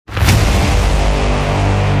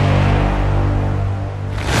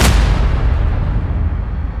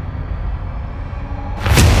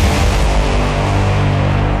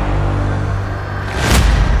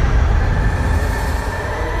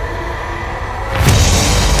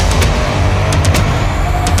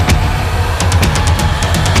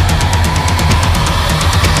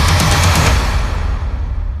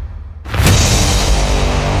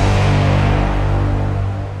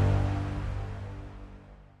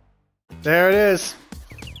There it is.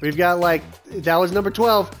 We've got like, that was number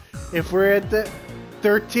 12. If we're at the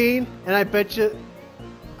 13, and I bet you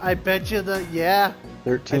the, yeah.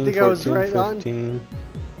 13, I think 14, I was right 15.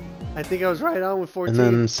 I think I was right on with 14.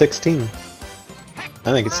 And then 16. I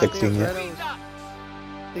think it's 16, yeah.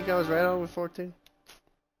 I think I was right on with 14.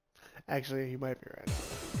 Actually, you might be right.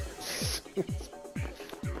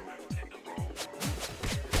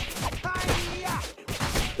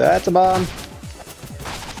 That's a bomb.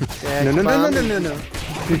 Yeah, No.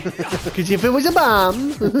 Because if it was a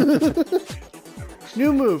bomb.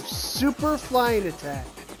 New move, super flying attack.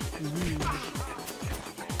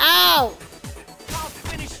 Ow! I'll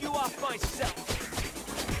finish you off myself.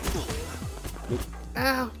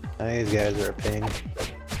 Ow! These guys are a pain.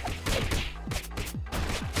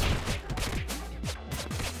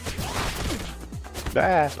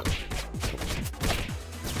 Ah.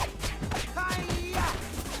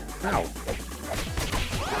 Ow.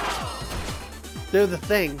 They're the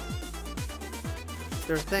thing.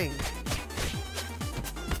 They're a thing.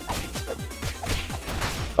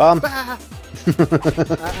 Bomb. Ah!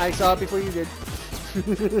 I saw it before you did.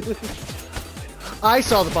 I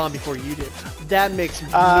saw the bomb before you did. That makes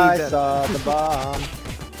me I better. saw the bomb,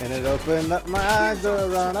 and it opened up my eyes to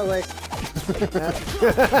run away.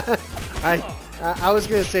 I was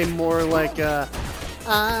gonna say more like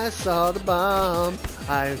I saw the bomb.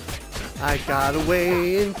 I got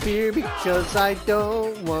away in fear because I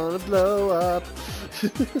don't want to blow up.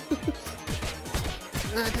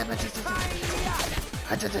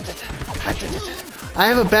 I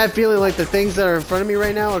have a bad feeling like the things that are in front of me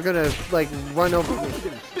right now are gonna like run over me.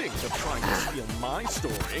 Big to trying to steal my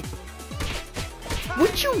story.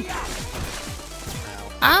 Would you?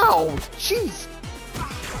 Ow! Jeez!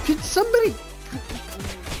 Could somebody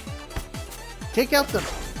take out the?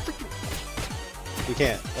 You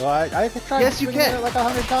can't. Well, I tried. Yes, you can. It like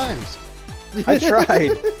 100 times. I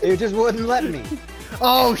tried. It just wouldn't let me.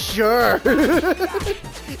 Oh sure.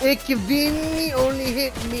 It conveniently only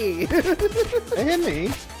hit me. It hit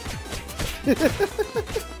me.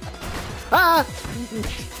 Ah!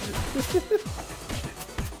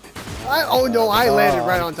 Oh no, I landed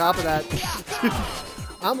right on top of that.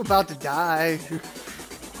 I'm about to die.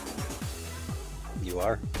 You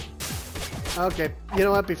are. Okay, you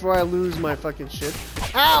know what? Before I lose my fucking shit.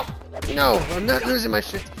 Ow! No, I'm not losing my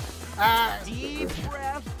shit. Ah! Deep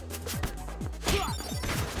breath.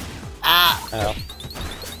 Ah! Ow.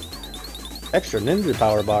 Extra ninja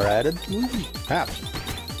power bar added. Half.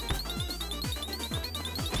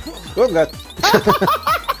 Oh god.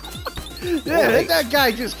 Yeah, that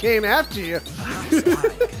guy just came after you.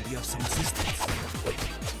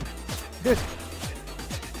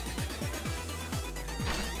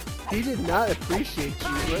 He did not appreciate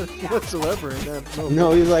you whatsoever in that moment.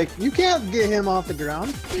 No, he's like, you can't get him off the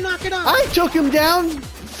ground. Knock it off. I took him down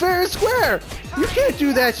fair and square. You can't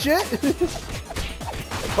do that shit.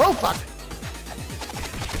 Oh fuck.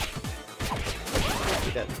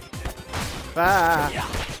 You're dead.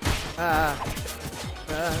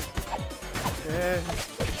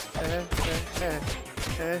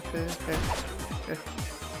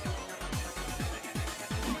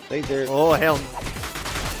 Laser. Oh hell no.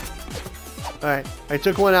 Alright, I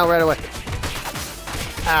took one out right away.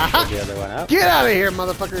 Aha! The other one out. Get out of here,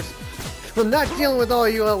 motherfuckers! I'm not dealing with all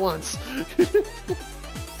of you at once.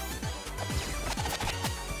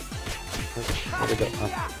 Where'd it go?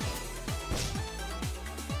 Oh.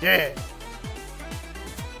 Yeah.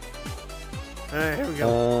 Alright, here we go.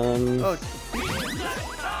 Oh.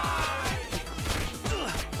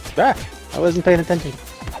 Ah! I wasn't paying attention.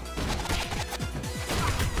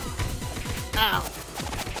 Ow!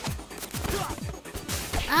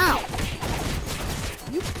 Ow!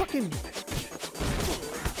 You fucking...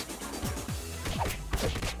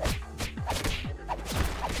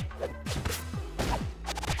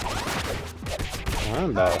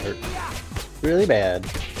 I'm about hurt. Really bad.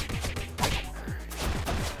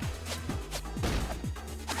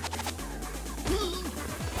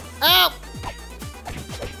 Ow!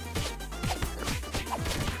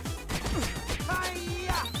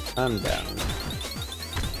 I'm down.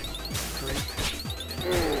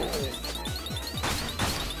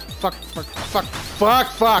 Fuck, fuck, fuck, fuck,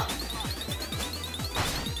 fuck!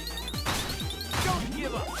 Don't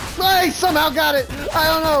give up. I somehow got it! I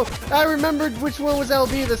don't know! I remembered which one was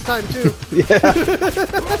LB this time, too. Yeah.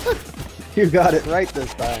 You got it right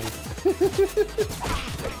this time.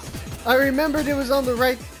 I remembered it was on the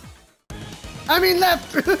right... I mean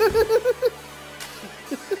left!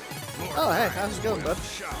 Oh, hey, how's it going, bud?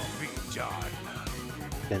 Shall be done.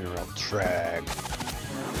 General Trag.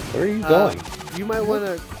 Where are you going? You might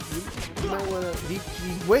wanna. You might wanna. He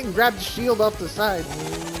went and grabbed the shield off the side.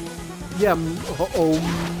 Yeah.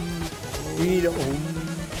 You need a.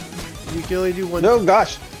 You can only do one. No,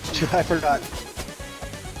 gosh, I forgot.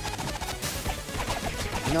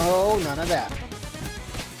 No, none of that.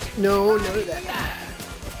 No, none of that.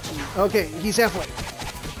 Okay, he's halfway.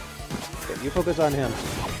 Okay, you focus on him.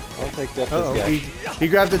 I'll take this guy. He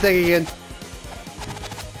grabbed the thing again.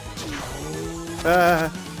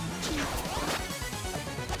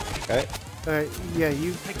 Okay. Alright, yeah,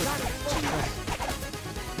 you.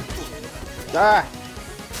 Ah!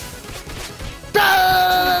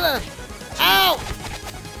 Ah! Ow!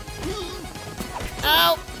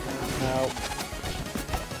 Ow! No.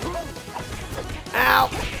 Ow!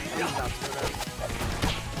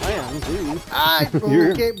 I am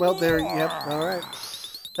too. Okay, well, there, yep, alright.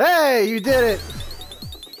 Hey, you did it!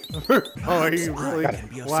 Oh, you really?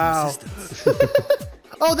 Wow.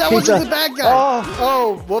 Oh, that wasn't the bad guy!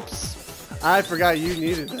 Oh, whoops. I forgot you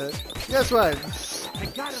needed that. Guess what? I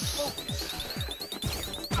gotta focus.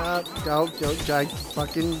 Don't I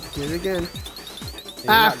fucking did it again.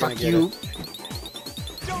 You're Fuck you.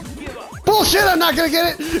 Don't give up. Bullshit, I'm not gonna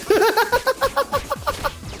get it!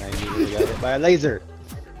 I immediately got hit by a laser.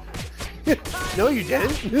 No, you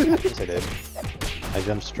didn't. Yes, I did. I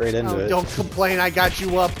jumped straight into it. Don't complain, I got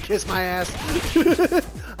you up. Kiss my ass.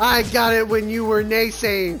 I got it when you were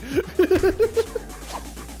naysaying.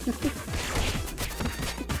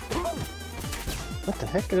 What the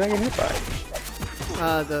heck did I get hit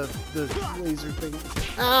by? The laser thing.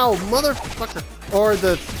 Ow, motherfucker. Or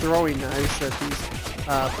the throwing knives that these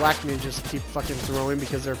black ninjas keep fucking throwing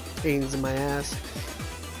because they're pains in my ass.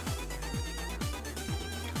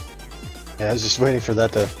 Yeah, I was just waiting for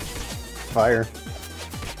that to fire.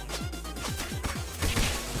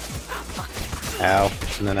 Ow.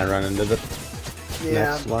 And then I run into the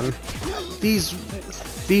next one. These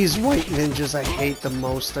white ninjas I hate the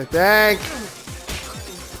most, I think.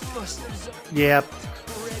 Yep.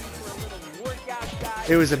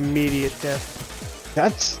 It was immediate death.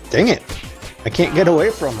 That's... dang it. I can't get away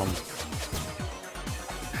from them.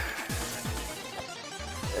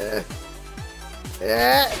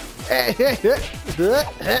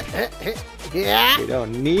 Yeah. We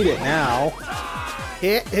don't need it now.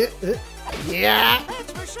 Yeah.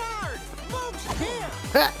 That's for sure. Moves here.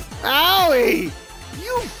 Owie!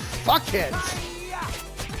 You fuckheads!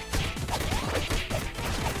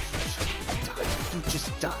 You just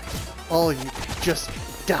die. All of you just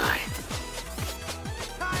die.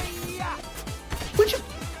 Would you?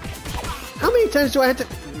 How many times do I have to?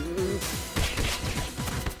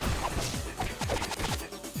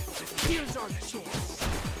 Here's our chance.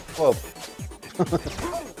 Whoa.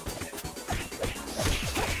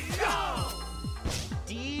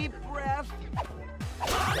 Deep breath.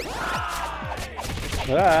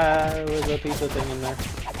 There was a piece of thing in there.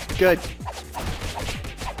 Good.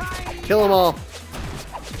 Kill them all.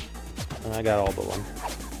 And I got all but one.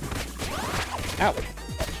 Ow.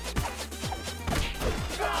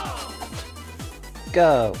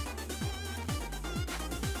 Go.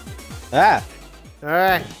 Ah. All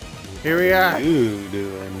right. Here we are. What are you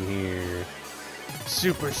doing here?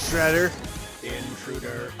 Super Shredder.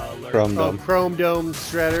 Intruder alert. Chrome Oh, Dome. Chrome Dome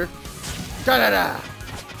Shredder. Da da da.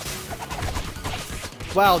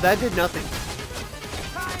 Wow, that did nothing.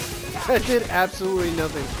 That did absolutely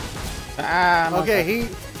nothing. Ah. Okay,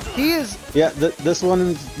 he is. Yeah, this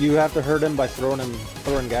one you have to hurt him by throwing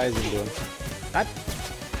guys into him.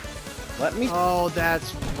 Let me Oh,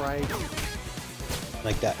 that's right.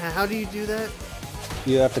 like that. How do you do that?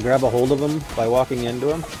 You have to grab a hold of him by walking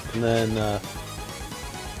into him, and then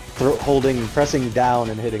pressing down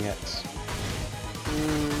and hitting X.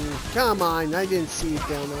 Come on, I didn't see it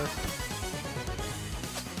down there.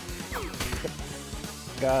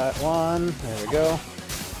 Got one. There we go.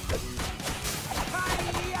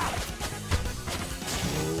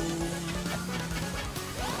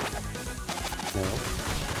 No.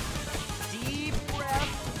 Deep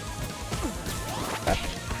breath.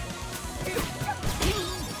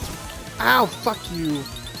 Ow, fuck you.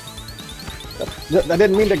 I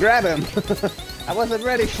didn't mean to grab him. I wasn't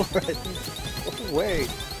ready for it. Oh, wait.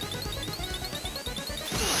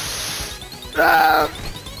 Ah.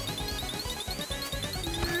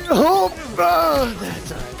 Oh,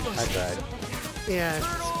 that's alright. I tried. Yeah. To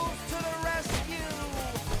the rescue.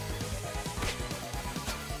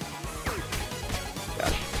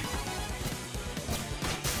 Got it.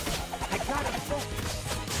 I gotta focus.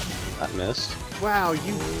 That missed. Wow,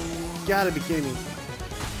 you gotta be kidding me.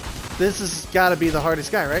 This has gotta be the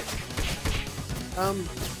hardest guy, right?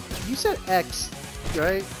 You said X,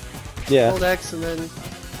 right? Yeah. Hold X and then...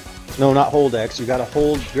 No, not hold X. You gotta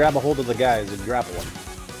grab a hold of the guys and grapple them.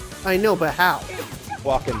 I know, but how?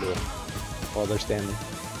 Walk into it while they're standing.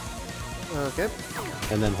 Okay.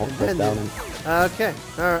 And then press down. Okay.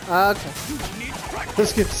 Alright. Okay. I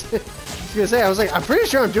was gonna say, I was like, I'm pretty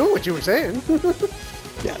sure I'm doing what you were saying.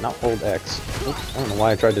 Yeah, not hold X. Oops, I don't know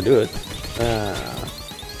why I tried to do it.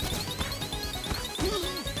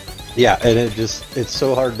 Yeah, and it's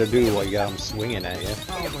so hard to do while you got them swinging at you.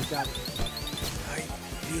 Oh my god.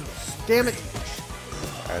 Damn it.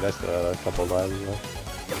 Alright, that's a couple lives left.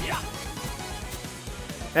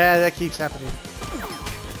 Yeah, that keeps happening.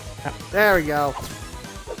 There we go.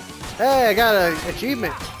 Hey, I got an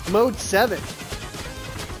achievement. Mode 7.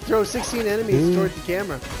 Throw 16 enemies toward the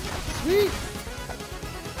camera. Sweet.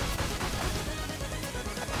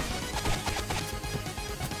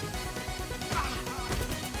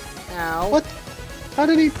 Ow. What? How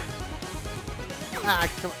did he? Ah,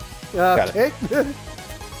 come on. Okay.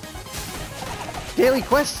 Daily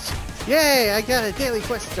quests. Yay, I got a daily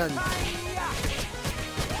quest done.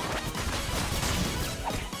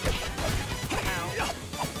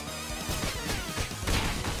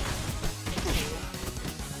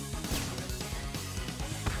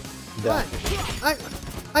 Done.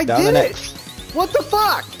 I Down did the it! What the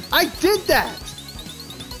fuck? I did that!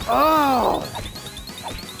 Oh!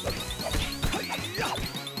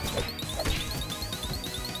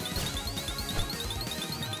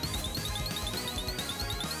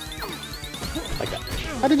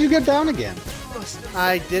 How did you get down again?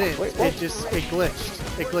 I didn't. Wait, what? It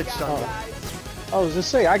glitched. It glitched on me. I was just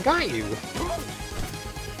saying, I got you.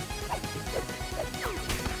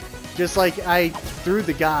 Just like I threw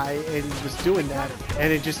the guy and was doing that,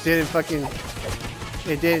 and it just didn't fucking...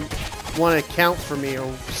 It didn't want to count for me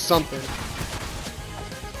or something.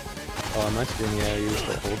 Oh, on my screen, yeah, you were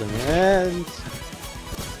still holding it.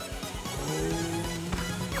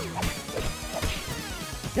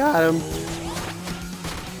 Got him.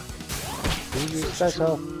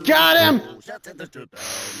 Special. Got him!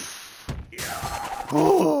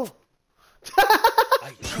 Oh!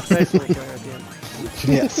 Nice one, goddamn.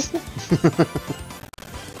 Yes.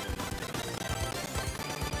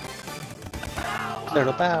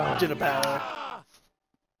 Turtle power. Did a power.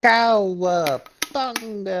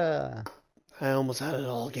 Thunder. I almost had it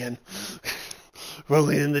all again.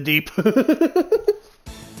 Rolling in the deep.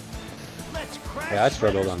 Yeah, I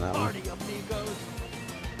struggled on that one.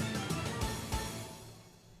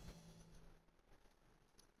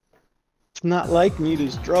 It's not like me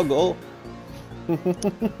to struggle.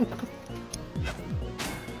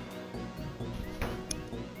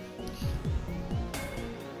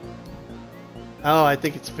 Oh, I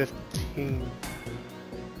think it's 15.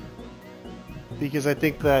 Because I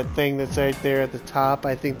think that thing that's right there at the top,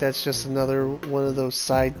 I think that's just another one of those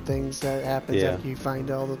side things that happens after you find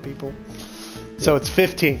all the people. So it's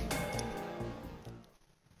 15.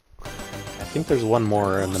 I think there's one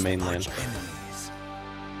more in the mainland.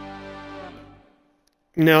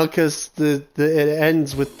 No, because it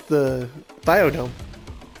ends with the biodome.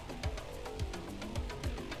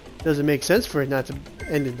 Doesn't make sense for it not to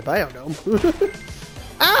end in the biodome.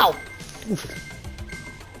 Ow!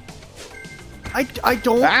 I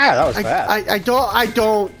don't. Ah, that was fast. I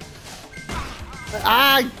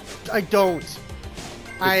don't.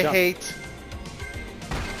 I hate.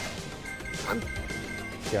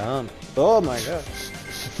 Jump. Oh my god.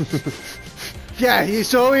 Yeah, he's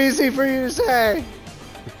so easy for you to say.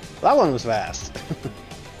 That one was fast.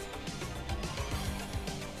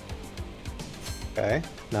 Okay,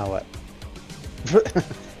 now what?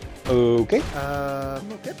 Okay. Okay.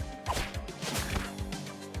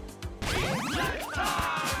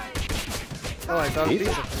 Oh, I found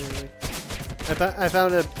Pizza? a pizza. I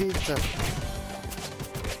found a pizza.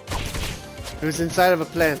 It was inside of a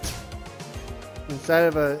plant. Inside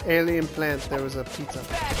of an alien plant, there was a pizza.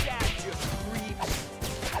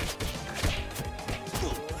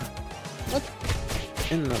 What?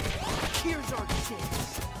 In the... Here's our chance.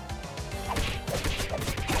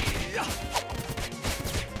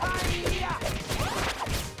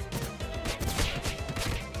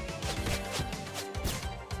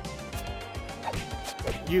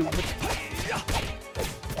 You.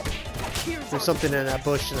 There's something in that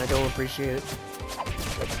bush and I don't appreciate it.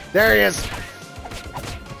 There he is!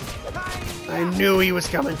 I knew he was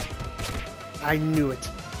coming. I knew it.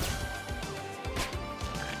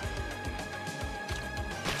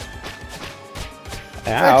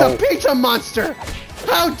 Ow. It's a pizza monster!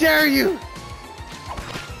 How dare you!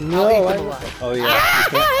 No, I'll eat them alive. Oh yeah,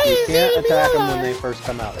 you can't attack them when they first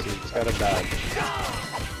come out, so you just gotta dodge.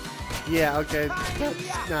 Yeah, okay,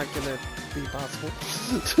 that's not gonna be possible.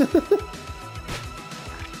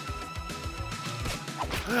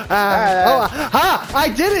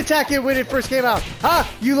 I did attack it when it first came out. Ha!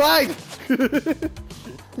 You lied.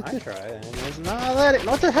 I tried, and it's not let it.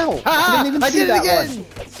 What the hell? I didn't even see that one.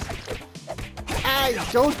 Ay,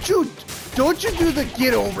 don't you do the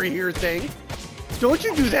get over here thing. Don't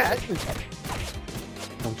you do that.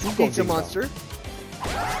 Don't you Pizza monster.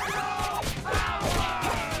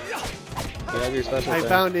 You have your special thing.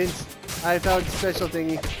 I found special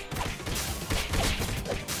thingy.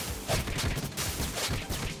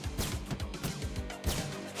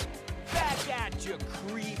 Back at you,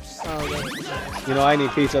 creeps. Oh, you know, I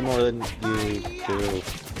need pizza more than you do.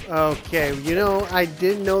 okay, you know, I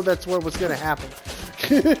didn't know that's what was going to happen.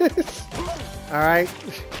 Alright?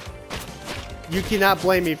 You cannot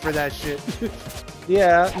blame me for that shit.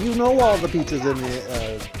 Yeah, you know all the pizzas in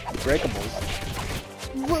the breakables.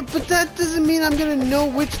 But that doesn't mean I'm going to know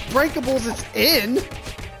which breakables it's in.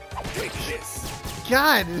 Take this.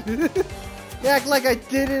 God. You act like I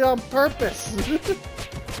did it on purpose.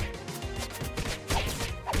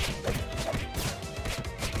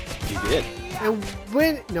 You did. And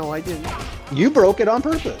when... No, I didn't. You broke it on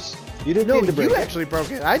purpose. You didn't mean to break you it. actually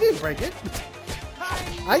broke it. I didn't break it.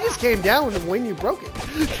 I just came down when you broke it.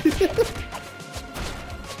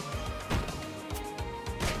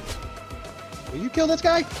 Will you kill this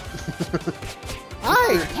guy?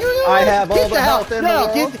 I have all the health in the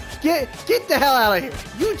world. Get the hell out of here.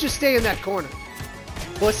 You just stay in that corner.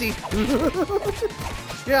 Pussy.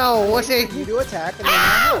 Yo, wussy. You do attack and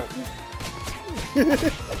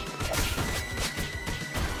then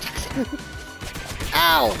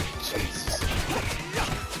Ow! Jesus.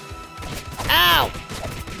 Ow!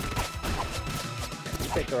 You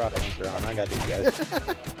take the rocket launcher on. I got these guys.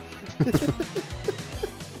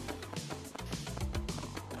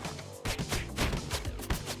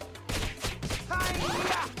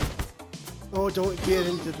 Oh, don't get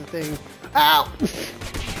into the thing. Ow!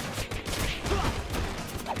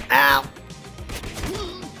 Ow!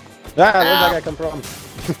 Where'd that guy come from?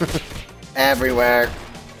 Everywhere!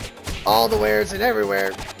 All the wares and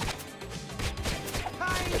everywhere.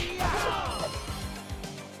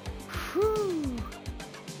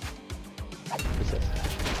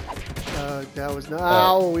 That was not.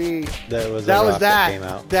 Owie. That was that. That came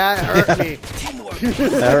out. That hurt me.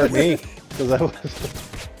 That hurt me because I was.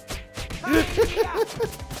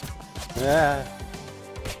 Yeah.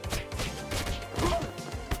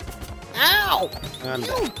 Ow! I'm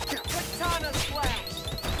dead. Katana slash.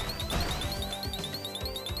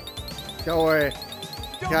 Don't worry.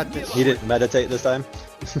 Got this. You didn't meditate this time?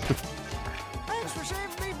 Thanks for saving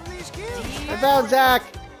me from these kids. I found Zach.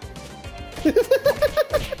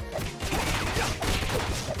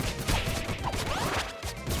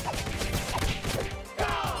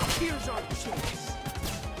 Here's our chance.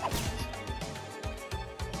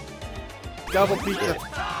 Double pizza.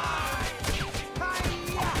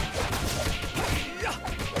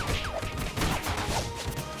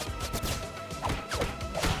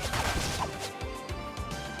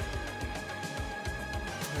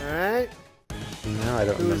 Alright. No, I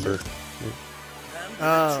don't remember.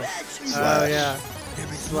 Oh. Oh, yeah.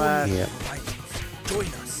 Slash. Yeah. Join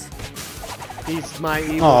us. He's my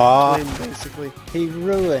evil Aww. twin, basically. He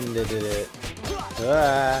ruined it.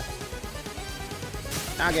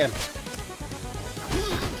 I'll get him.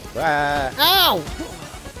 Ow!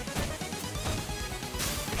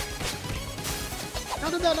 How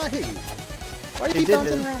did that not hit you? Why did He you did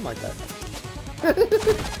bouncing it. around like that?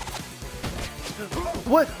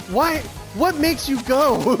 What? Why? What makes you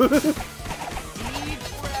go? Deep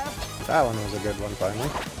breath. That one was a good one, finally.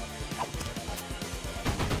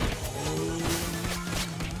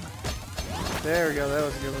 There we go. That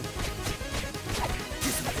was a good one.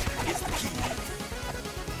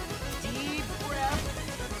 Deep breath.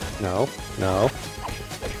 No, no.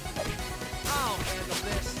 I'll handle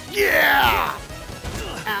this. Yeah!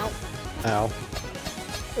 Ow. Ow.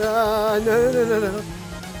 No.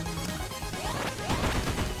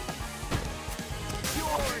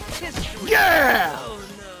 Your history. Yeah! Oh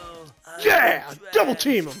no. Yeah! Double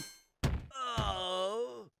team him.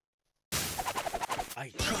 Oh.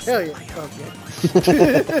 I trust Hell yeah. Okay.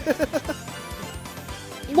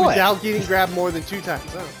 Without getting grabbed more than 2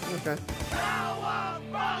 times. Oh, okay.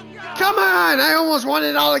 Come on! I almost won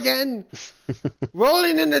it all again.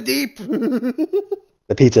 Rolling in the deep.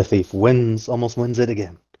 The pizza thief almost wins it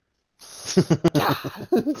again.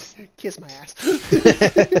 Kiss my ass.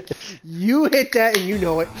 You hit that and you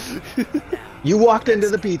know it. You walked into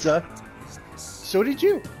the pizza. So did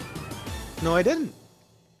you. No, I didn't.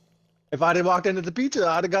 If I'd have walked into the pizza,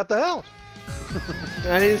 I'd have got the hell.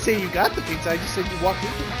 I didn't say you got the pizza. I just said you walked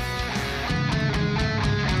into it.